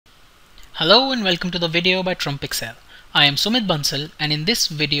Hello and welcome to the video by Trump Excel. I am Sumit Bansal, and in this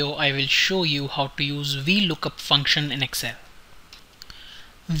video I will show you how to use VLOOKUP function in Excel.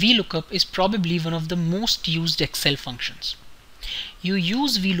 VLOOKUP is probably one of the most used Excel functions. You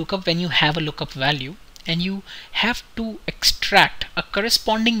use VLOOKUP when you have a lookup value and you have to extract a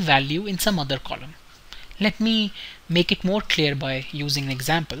corresponding value in some other column. Let me make it more clear by using an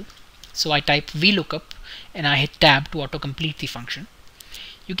example. So I type VLOOKUP and I hit tab to autocomplete the function.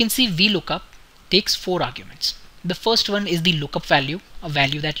 You can see VLOOKUP takes 4 arguments. The first one is the lookup value, a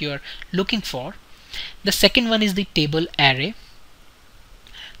value that you are looking for. The second one is the table array.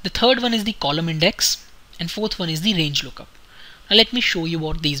 The third one is the column index, and fourth one is the range lookup. Now let me show you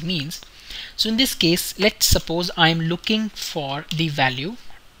what these means. So in this case, let's suppose I am looking for the value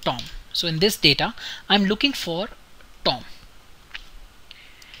Tom. So in this data, I'm looking for Tom.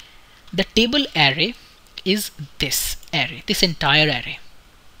 The table array is this array, this entire array.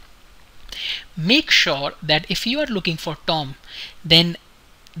 Make sure that if you are looking for Tom, then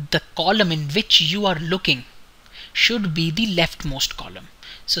the column in which you are looking should be the leftmost column.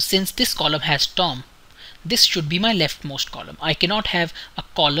 So since this column has Tom, this should be my leftmost column. I cannot have a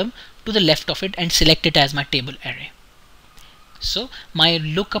column to the left of it and select it as my table array. So my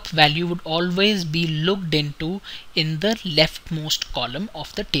lookup value would always be looked into in the leftmost column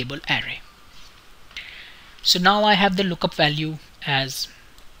of the table array. So now I have the lookup value as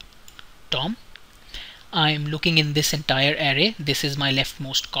Tom. I am looking in this entire array. This is my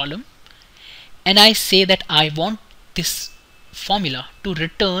leftmost column, and I say that I want this formula to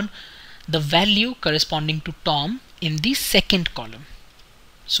return the value corresponding to Tom in the second column.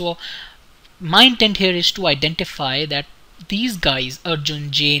 So my intent here is to identify that these guys,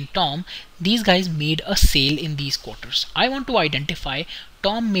 Arjun, Jane, Tom, these guys made a sale in these quarters. I want to identify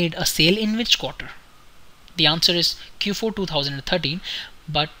Tom made a sale in which quarter. The answer is Q4 2013,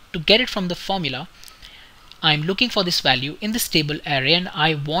 but to get it from the formula, I'm looking for this value in this table array, and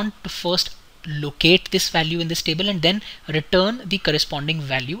I want to first locate this value in this table and then return the corresponding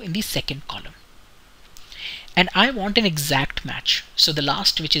value in the second column. And I want an exact match. So the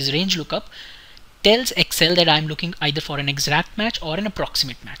last, which is range lookup, tells Excel that I'm looking either for an exact match or an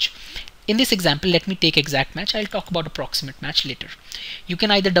approximate match. In this example, let me take exact match. I'll talk about approximate match later. You can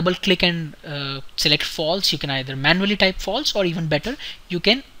either double click and select false. You can either manually type false, or even better, you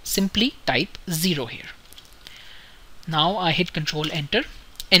can simply type 0 here. Now I hit Control Enter,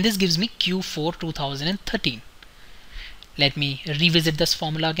 and this gives me Q4 2013. Let me revisit this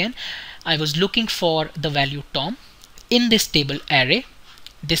formula again. I was looking for the value Tom in this table array.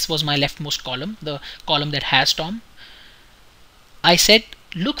 This was my leftmost column, the column that has Tom. I said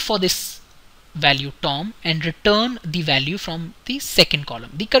look for this value Tom and return the value from the second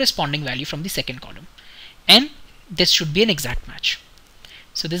column, the corresponding value from the second column, and this should be an exact match.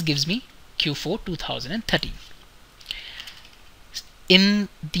 So this gives me Q4 2013. In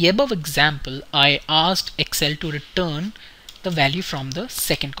the above example, I asked Excel to return the value from the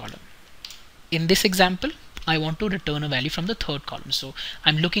second column. In this example, I want to return a value from the third column. So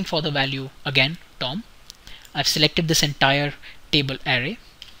I'm looking for the value again Tom. I've selected this entire table array.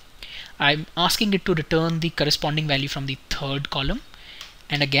 I'm asking it to return the corresponding value from the third column,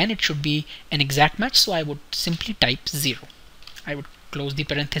 and again it should be an exact match, so I would simply type 0. I would close the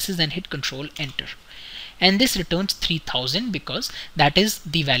parenthesis and hit Control Enter, and this returns 3000 because that is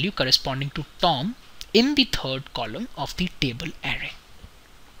the value corresponding to Tom in the third column of the table array.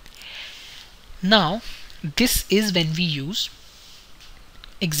 Now this is when we use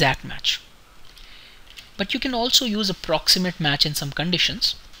exact match, but you can also use approximate match in some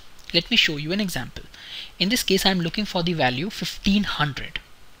conditions. Let me show you an example. In this case, I'm looking for the value 1500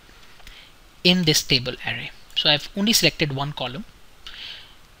 in this table array. So I've only selected one column.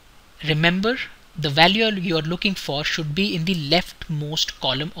 Remember, the value you are looking for should be in the leftmost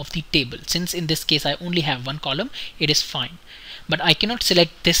column of the table. Since in this case I only have one column, it is fine. But I cannot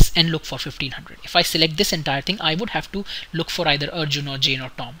select this and look for 1500. If I select this entire thing, I would have to look for either Arjun or Jane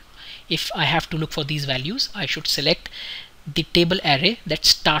or Tom. If I have to look for these values, I should select the table array that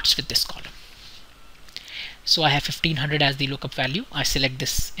starts with this column. So I have 1500 as the lookup value. I select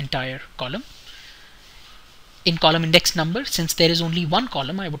this entire column. In column index number, since there is only one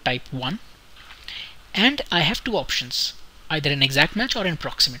column, I would type 1. And I have two options, either an exact match or an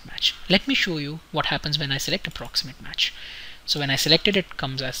approximate match. Let me show you what happens when I select approximate match. So when I select it, it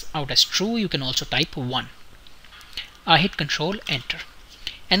comes out as true. You can also type 1. I hit Control Enter,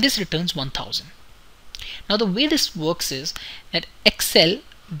 and this returns 1000. Now the way this works is that Excel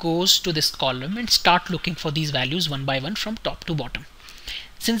goes to this column and start looking for these values one by one from top to bottom.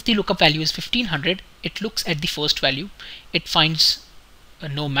 Since the lookup value is 1500, it looks at the first value. It finds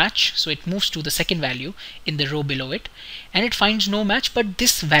no match, so it moves to the second value in the row below it, and it finds no match, but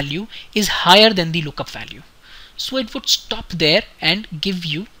this value is higher than the lookup value. So it would stop there and give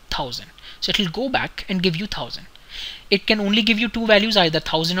you 1000. So it will go back and give you 1000. It can only give you two values, either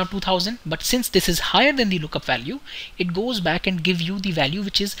 1000 or 2000, but since this is higher than the lookup value, it goes back and give you the value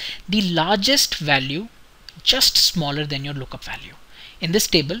which is the largest value, just smaller than your lookup value. In this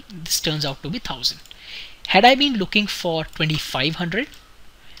table, this turns out to be 1000. Had I been looking for 2500,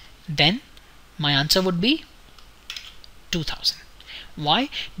 then my answer would be 2000. Why?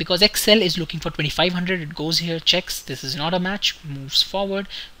 Because Excel is looking for 2500. It goes here, checks, this is not a match, moves forward,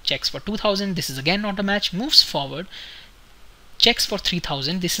 checks for 2000, this is again not a match, moves forward, checks for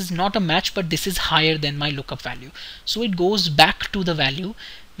 3000, this is not a match, but this is higher than my lookup value. So it goes back to the value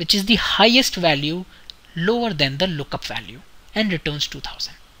which is the highest value lower than the lookup value and returns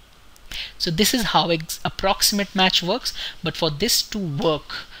 2000. So this is how approximate match works. But for this to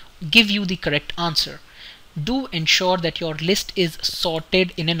work, give you the correct answer, do ensure that your list is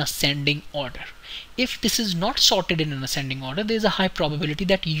sorted in an ascending order. If this is not sorted in an ascending order, there is a high probability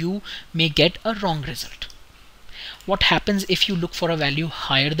that you may get a wrong result. What happens if you look for a value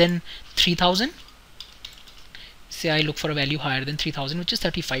higher than 3000? Say I look for a value higher than 3000, which is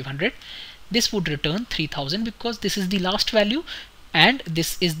 3500. This would return 3000 because this is the last value, and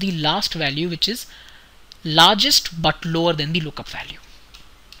this is the last value which is largest but lower than the lookup value.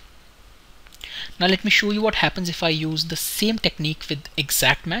 Now let me show you what happens if I use the same technique with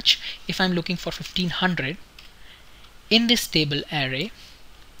exact match. If I'm looking for 1500 in this table array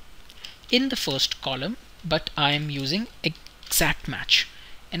in the first column, but I am using exact match,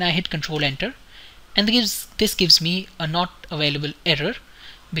 and I hit Control Enter, and this gives me a not available error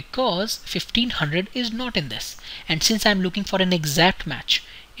because 1500 is not in this, and since I'm looking for an exact match,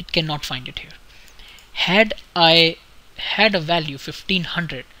 it cannot find it here. Had I had a value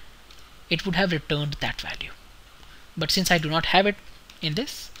 1500, it would have returned that value, but since I do not have it in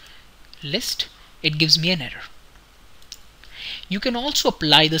this list, it gives me an error. You can also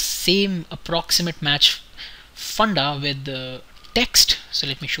apply the same approximate match funda with the text. So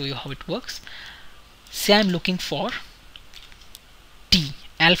let me show you how it works. Say I'm looking for T,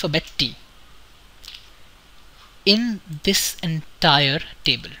 alphabet T, in this entire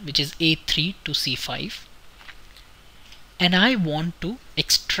table, which is A3 to C5, and I want to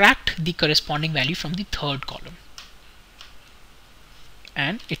extract the corresponding value from the third column,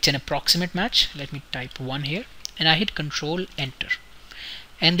 and it's an approximate match. Let me type 1 here, and I hit Control Enter,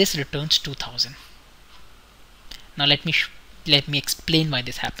 and this returns 2000. Now let me explain why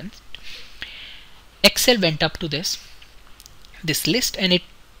this happens. Excel went up to this list and it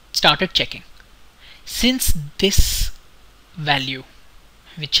started checking. Since this value,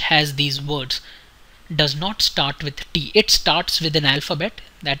 which has these words, does not start with T, it starts with an alphabet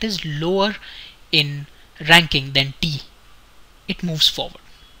that is lower in ranking than T, it moves forward.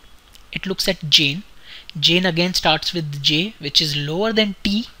 It looks at Jane. Jane again starts with J, which is lower than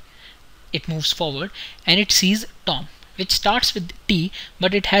T, it moves forward, and it sees Tom, which starts with T,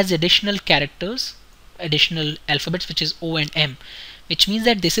 but it has additional characters, additional alphabets, which is O and M, which means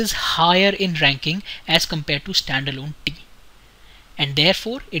that this is higher in ranking as compared to standalone T, and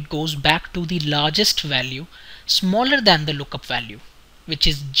therefore it goes back to the largest value smaller than the lookup value, which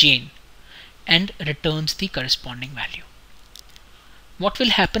is Jane, and returns the corresponding value. What will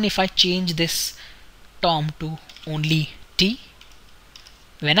happen if I change this Tom to only T?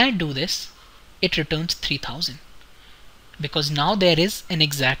 When I do this, it returns 3000 because now there is an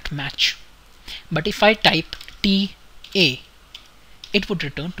exact match. But if I type TA, it would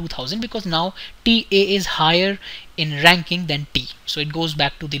return 2000 because now TA is higher in ranking than T. So it goes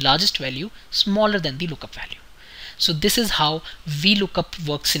back to the largest value smaller than the lookup value. So this is how VLOOKUP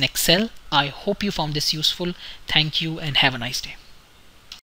works in Excel. I hope you found this useful. Thank you and have a nice day.